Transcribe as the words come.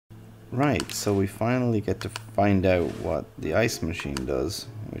Right, so we finally get to find out what the ice machine does,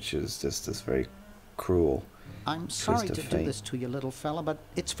 which is just this very cruel I'm twist sorry of to fate. do this to you, little fella, but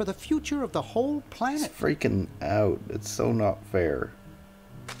it's for the future of the whole He's planet. freaking out. It's so not fair.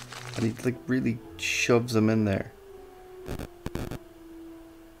 And he like really shoves him in there.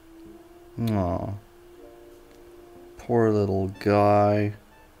 Aw. Poor little guy.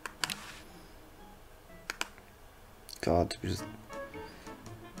 God, to be just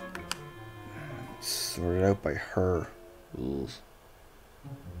sorted out by her. Ugh.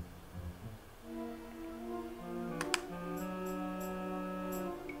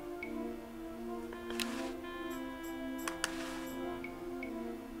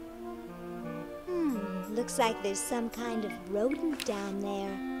 Looks like there's some kind of rodent down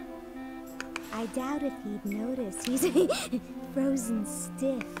there. I doubt if he'd notice. He's frozen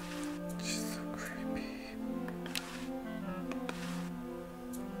stiff. She's so creepy.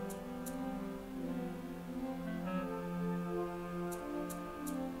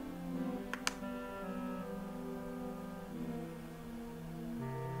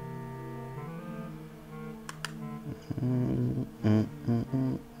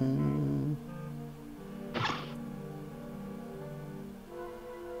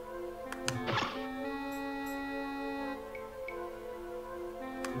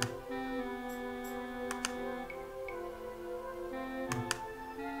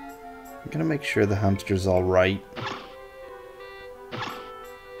 I'm gonna make sure the hamster's all right.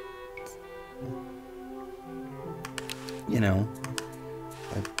 You know,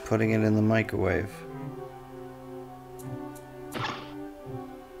 by putting it in the microwave.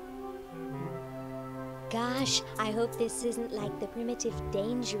 Gosh, I hope this isn't like the primitive,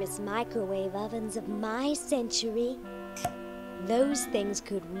 dangerous microwave ovens of my century. Those things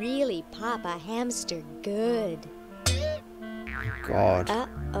could really pop a hamster good. God.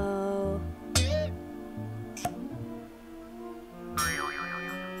 Uh-oh.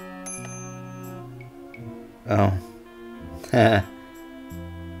 Oh.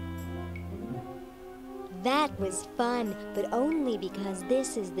 That was fun, but only because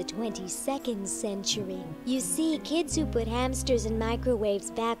this is the 22nd century. You see, kids who put hamsters in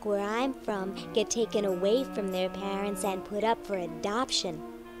microwaves back where I'm from get taken away from their parents and put up for adoption.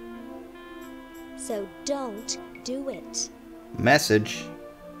 So don't do it. Message.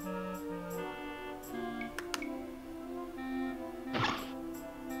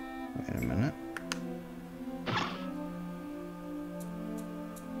 Wait a minute.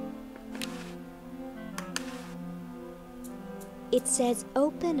 It says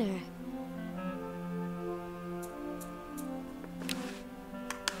opener.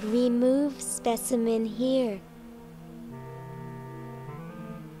 Remove specimen here.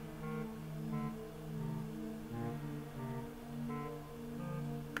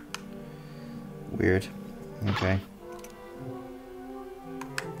 Weird. Okay.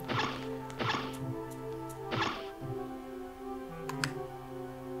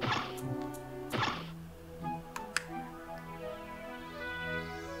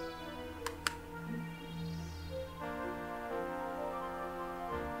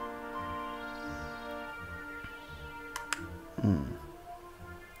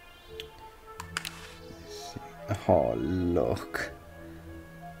 Let's see. Oh, look.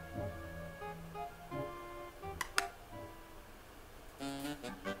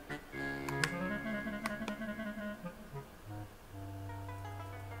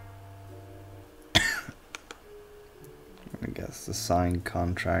 I guess the signed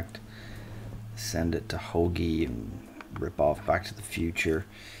contract, send it to Hoagie and rip off Back to the Future,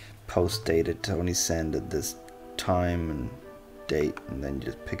 post date it to only send at this time and date, and then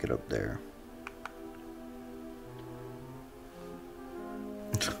just pick it up there.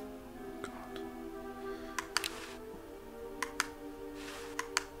 God.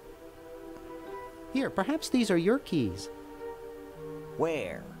 Here, perhaps these are your keys.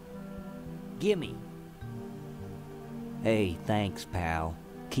 Where? Gimme. Hey, thanks, pal.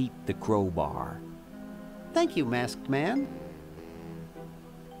 Keep the crowbar. Thank you, masked man.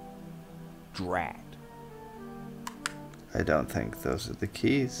 Drat. I don't think those are the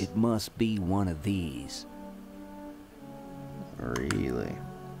keys. It must be one of these. Really?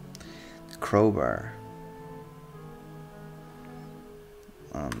 The crowbar.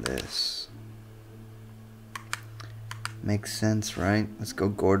 On this. Makes sense, right? Let's go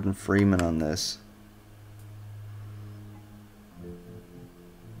Gordon Freeman on this.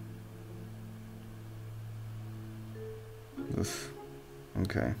 Oof.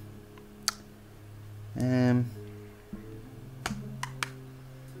 Okay.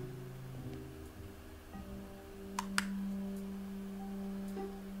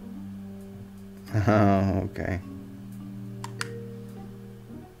 Oh, okay.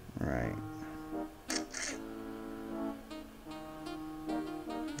 Right.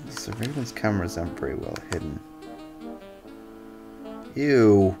 The surveillance cameras aren't very well hidden.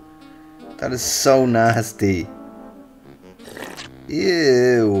 Ew. That is so nasty.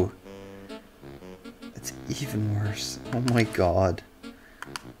 Ew. It's even worse. Oh my god.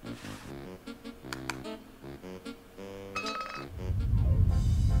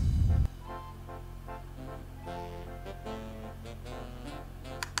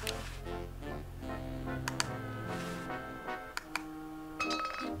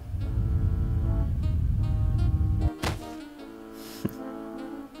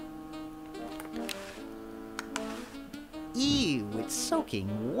 Ew, it's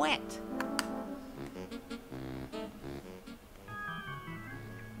soaking wet.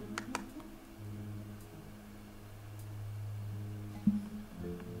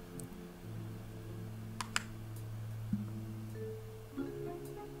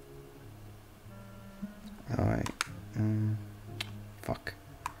 Alright. Fuck.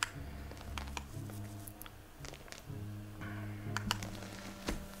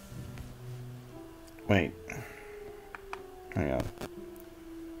 Wait. Hang on.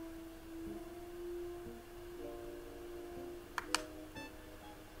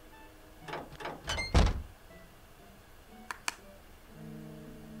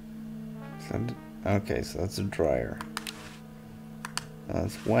 Okay, so that's a dryer.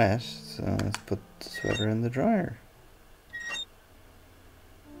 It's wet, so let's put the sweater in the dryer.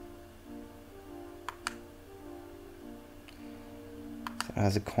 So it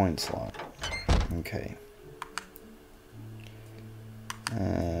has a coin slot. Okay.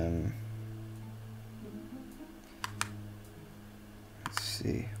 Let's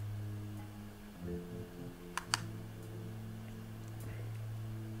see.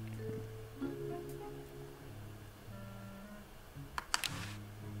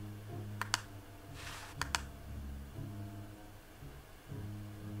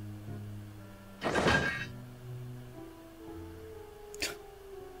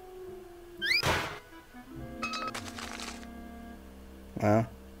 Wow.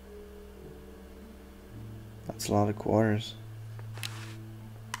 That's a lot of quarters.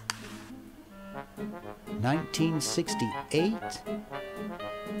 1968?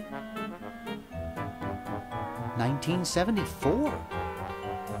 1974?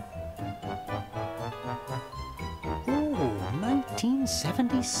 Ooh,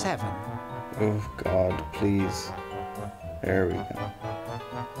 1977. Oh God, please. There we go.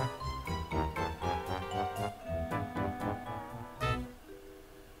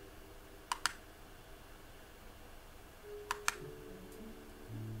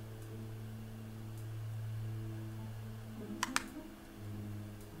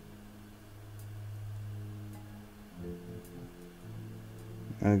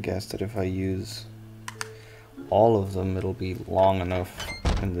 I guess that if I use all of them, it'll be long enough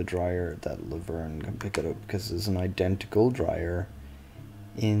in the dryer that Laverne can pick it up, because there's an identical dryer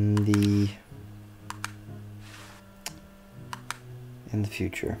in the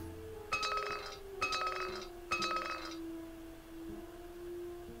future.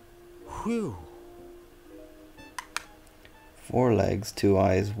 Whew. 4 legs, 2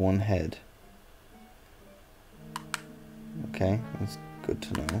 eyes, 1 head. Okay, that's good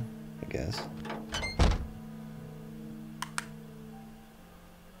to know, I guess.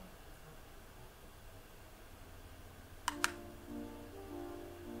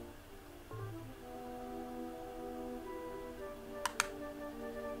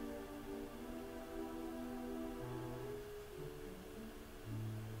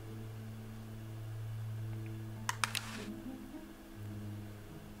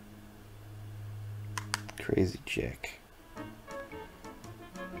 Crazy chick.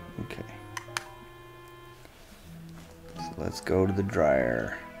 Okay. So let's go to the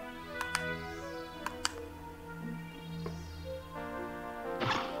dryer.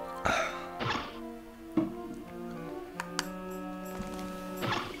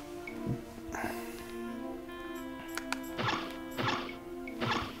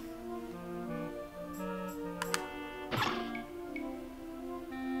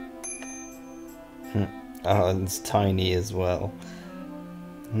 Oh, and it's tiny as well.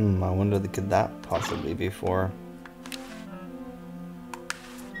 I wonder could that possibly be for?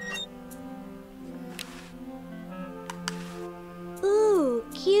 Ooh,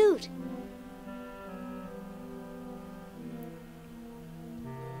 cute.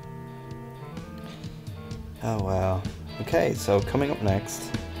 Oh wow. Okay, so coming up next,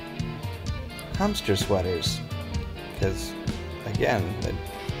 hamster sweaters. Because again,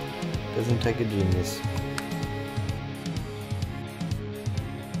 Doesn't take a genius.